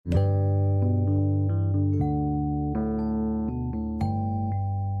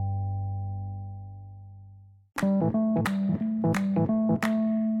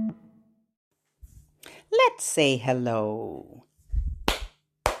say hello.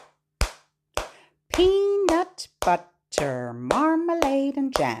 Peanut butter, marmalade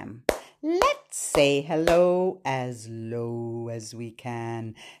and jam. Let's say hello as low as we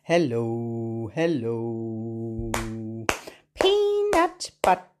can. Hello, hello. Peanut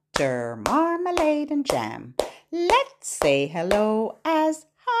butter, marmalade and jam. Let's say hello as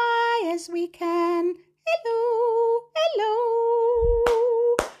high as we can. Hello,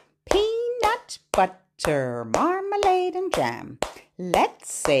 hello. Peanut butter, marmalade and jam.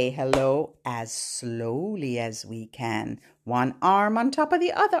 Let's say hello as slowly as we can. One arm on top of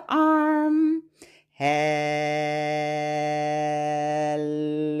the other arm. Hello.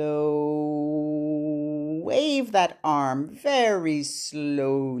 Wave that arm very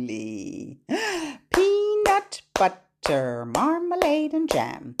slowly. Peanut butter, marmalade and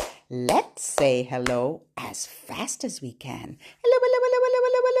jam. Let's say hello as fast as we can. Hello, hello, hello, hello,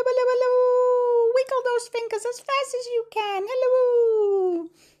 hello, hello, hello, hello. Wiggle those fingers as fast as you can. Hello.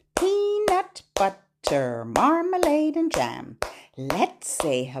 Peanut butter, marmalade and jam. Let's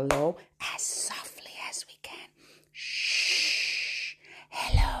say hello as softly as we can. Shh.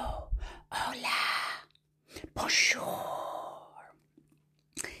 Hello. Hola. Bonjour.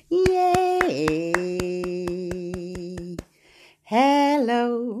 Yay.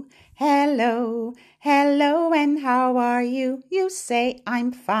 Hello, hello, hello, and how are you? You say,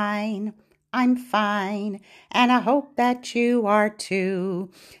 I'm fine, and I hope that you are too.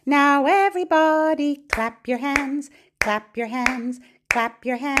 Now everybody clap your hands, clap your hands, clap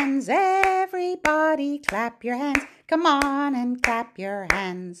your hands. Everybody clap your hands. Come on and clap your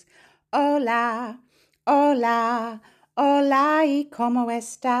hands. Hola, hola, hola, ¿y cómo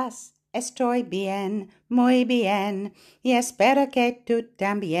estás? Estoy bien, muy bien, y espero que tú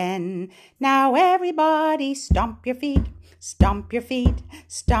también. Now everybody stomp your feet, stomp your feet,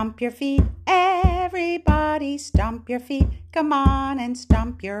 stomp your feet. Everybody stomp your feet. Come on and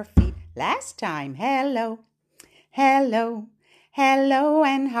stomp your feet. Last time, hello, hello, hello,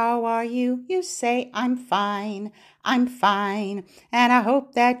 and how are you? You say, I'm fine, and I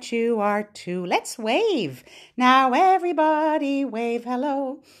hope that you are too. Let's wave. Now everybody wave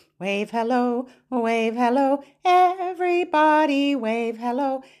hello. Wave hello, wave hello, everybody wave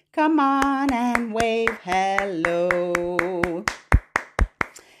hello. Come on and wave hello.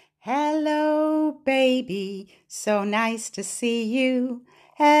 Hello, baby, so nice to see you.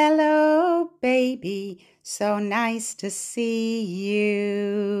 Hello, baby, so nice to see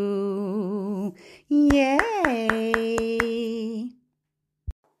you. Yay!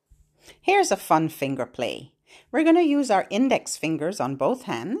 Here's a fun finger play. We're going to use our index fingers on both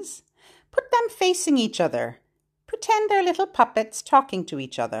hands. Put them facing each other. Pretend they're little puppets talking to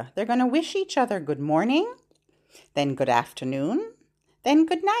each other. They're going to wish each other good morning, then good afternoon, then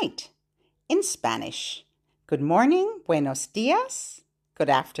good night. In Spanish, good morning, buenos días. Good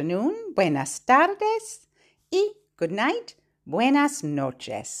afternoon, buenas tardes. Y good night, buenas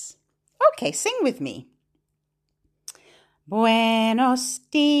noches. Okay, sing with me. Buenos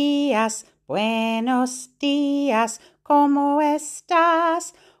días, buenos días. ¿Cómo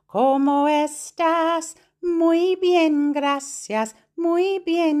estás? ¿Cómo estás? Muy bien, gracias, muy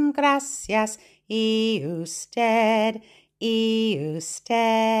bien, gracias. ¿Y usted? ¿Y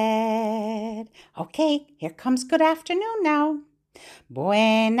usted? Okay, here comes good afternoon now.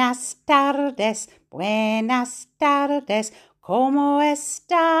 Buenas tardes, buenas tardes. ¿Cómo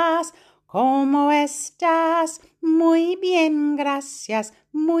estás? ¿Cómo estás? Muy bien, gracias,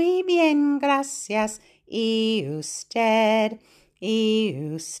 muy bien, gracias. ¿Y usted?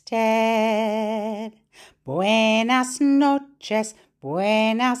 ¿Y usted? Buenas noches,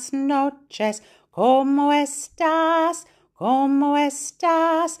 buenas noches. ¿Cómo estás? ¿Cómo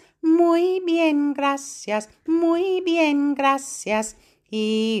estás? Muy bien, gracias, muy bien, gracias.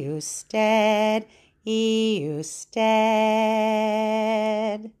 ¿Y usted? ¿Y usted?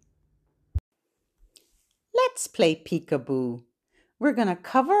 Let's play peekaboo. We're going to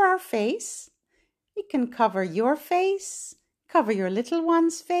cover our face. You can cover your face, cover your little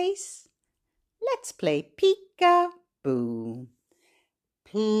one's face. Let's play peekaboo.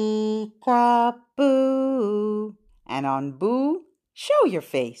 Peekaboo. And on boo, show your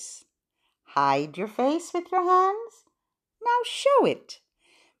face. Hide your face with your hands. Now show it.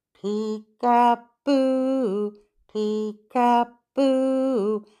 Peekaboo,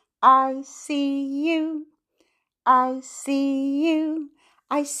 peekaboo. I see you. I see you.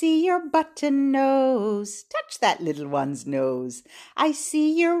 I see your button nose. Touch that little one's nose. I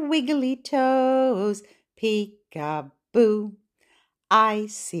see your wiggly toes. Peekaboo. I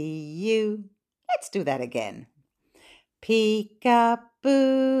see you. Let's do that again.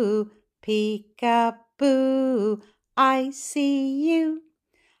 Peekaboo, peekaboo. Peek-a-boo, I see you.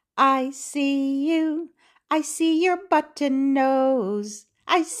 I see you. I see your button nose.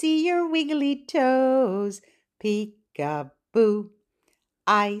 I see your wiggly toes. Peek-a-boo,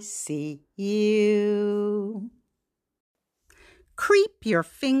 I see you. Creep your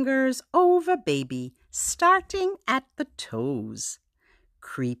fingers over baby, starting at the toes.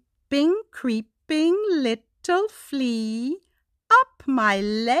 Creeping, creeping, little flea, up my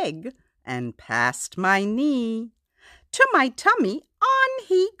leg and past my knee. To my tummy on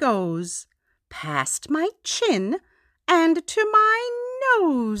he goes, past my chin and to my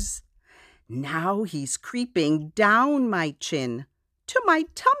nose. Now he's creeping down my chin, to my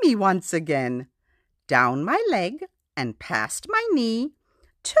tummy once again, down my leg and past my knee,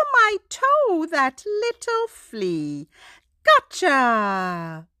 to my toe, that little flea.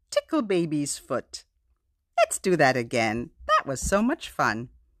 Gotcha! Tickle baby's foot. Let's do that again. That was so much fun.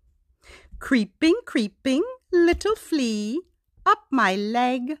 Creeping, creeping, little flea, up my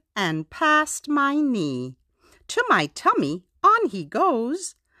leg and past my knee. To my tummy on he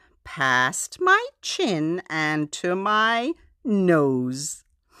goes, past my chin and to my nose.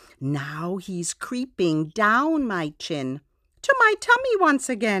 Now he's creeping down my chin, to my tummy once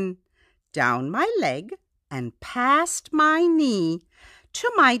again, down my leg and past my knee,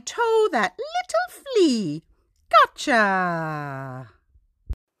 to my toe, that little flea. Gotcha!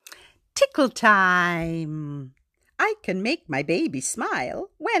 Tickle time! I can make my baby smile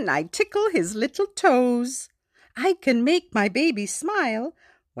when I tickle his little toes. I can make my baby smile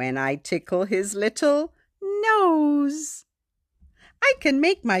when I tickle his little nose. I can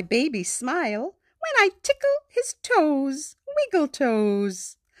make my baby smile when I tickle his toes, wiggle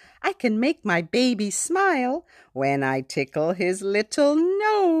toes. I can make my baby smile when I tickle his little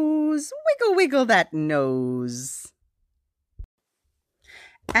nose, wiggle, wiggle that nose.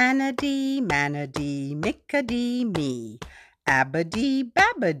 Anna-dee, manna-dee, mick-a-dee, me. Abba-dee,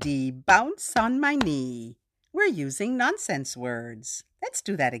 babba-dee, bounce on my knee. We're using nonsense words. Let's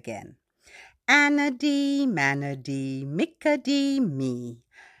do that again. Anna-dee, manna-dee, mick-a-dee, me.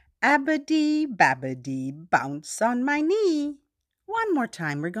 Abba-dee, babba-dee, bounce on my knee. One more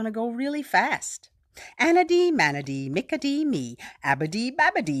time, we're going to go really fast. Anna-dee, manna-dee, mick-a-dee, me. Abba-dee,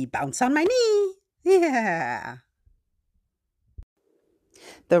 babba-dee, bounce on my knee. Yeah.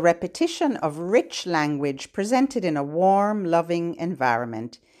 The repetition of rich language presented in a warm, loving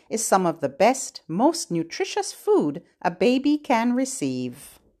environment is some of the best, most nutritious food a baby can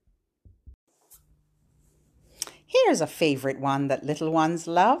receive. Here's a favorite one that little ones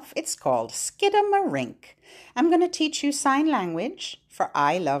love. It's called Skidamarink. I'm going to teach you sign language for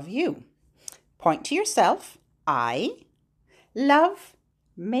I love you. Point to yourself. I love.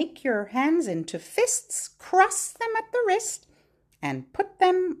 Make your hands into fists, cross them at the wrist, and put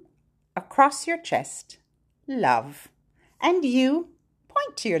them across your chest. Love. And you,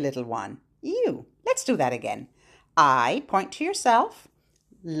 point to your little one. You. Let's do that again. I, point to yourself.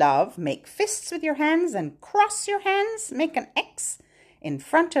 Love, make fists with your hands and cross your hands. Make an X in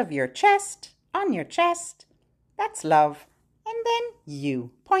front of your chest, on your chest. That's love. And then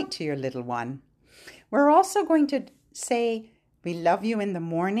you, point to your little one. We're also going to say we love you in the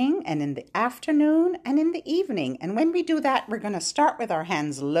morning and in the afternoon and in the evening. And when we do that, we're going to start with our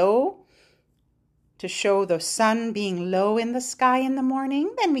hands low to show the sun being low in the sky in the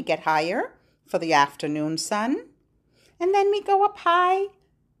morning. Then we get higher for the afternoon sun. And then we go up high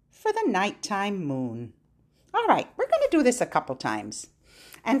for the nighttime moon. All right, we're going to do this a couple times.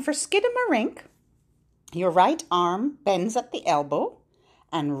 And for Skidamarink, your right arm bends at the elbow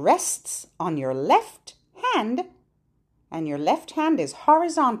and rests on your left hand, and your left hand is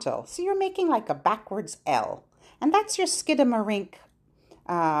horizontal. So you're making like a backwards L. And that's your Skidamarink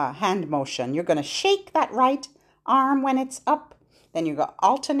hand motion. You're going to shake that right arm when it's up. Then you're going to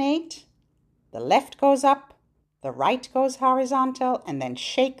alternate. The left goes up, the right goes horizontal, and then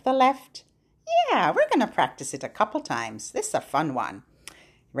shake the left. Yeah, we're going to practice it a couple times. This is a fun one.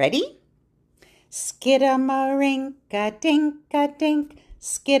 Ready? Skidamarink-a-dink-a-dink,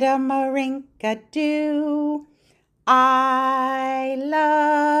 skidamarink-a-doo. I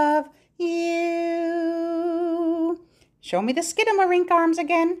love you. Show me the Skidamarink arms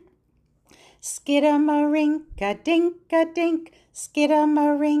again. Skidamarink-a-dink-a-dink,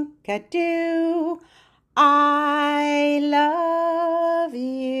 skidamarink-a-doo. I love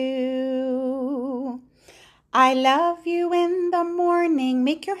you. I love you in the morning.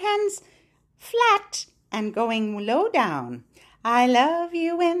 Make your hands flat and going low down. I love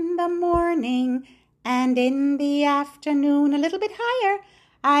you in the morning and in the afternoon a little bit higher.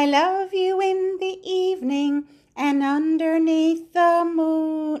 I love you in the evening and underneath the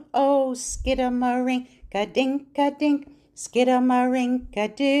moon. Oh, Skidamarink, Skidamarinka-dink-a-dink,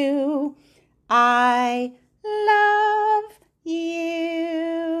 skidamarinka-doo. I love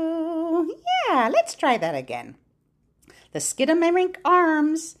you. Yeah, let's try that again. The skidamarink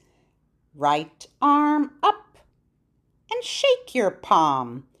arms. Right arm up and shake your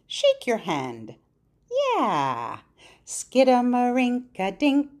palm. Shake your hand. Yeah.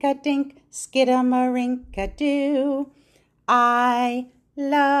 Skidamarinka-dink-a-dink, skidamarinka-doo. I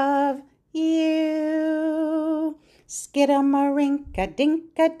love you.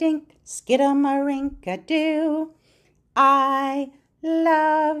 Skidamarinka-dink-a-dink, skidamarinka-doo. I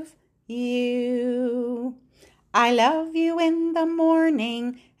love you. I love you in the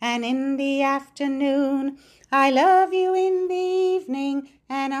morning and in the afternoon. I love you in the evening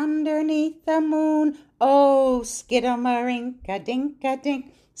and underneath the moon. Oh,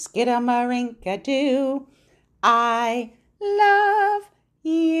 skidamarinka-dink-a-dink, skidamarinka-doo. I love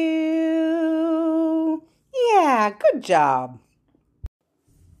you. Yeah, good job.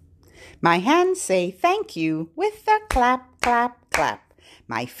 My hands say thank you with a clap, clap, clap.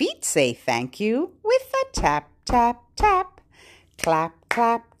 My feet say thank you with a tap, tap, tap. Clap,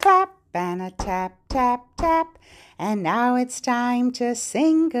 clap, clap, and a tap, tap, tap. And now it's time to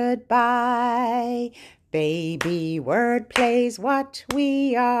sing goodbye. Baby word plays what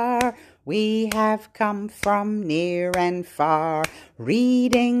we are. We have come from near and far,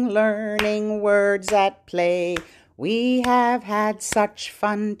 reading, learning, words at play. We have had such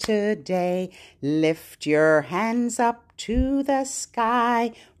fun today. Lift your hands up to the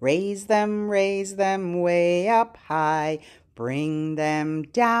sky. Raise them way up high. Bring them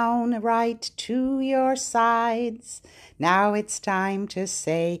down right to your sides. Now it's time to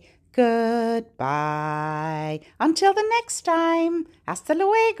say goodbye. Until the next time. Hasta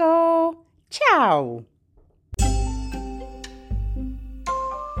luego. Ciao.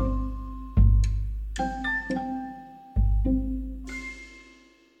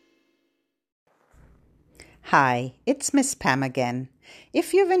 Hi, it's Miss Pam again.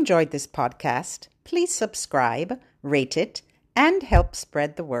 If you've enjoyed this podcast, please subscribe, rate it, and help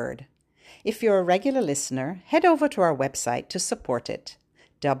spread the word. If you're a regular listener, head over to our website to support it,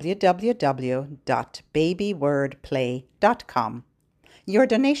 www.babywordplay.com. Your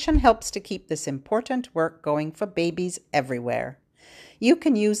donation helps to keep this important work going for babies everywhere. You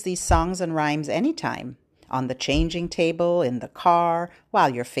can use these songs and rhymes anytime. On the changing table, in the car, while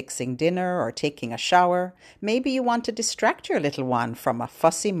you're fixing dinner or taking a shower. Maybe you want to distract your little one from a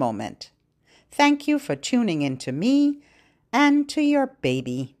fussy moment. Thank you for tuning in to me and to your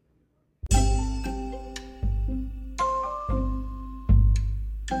baby.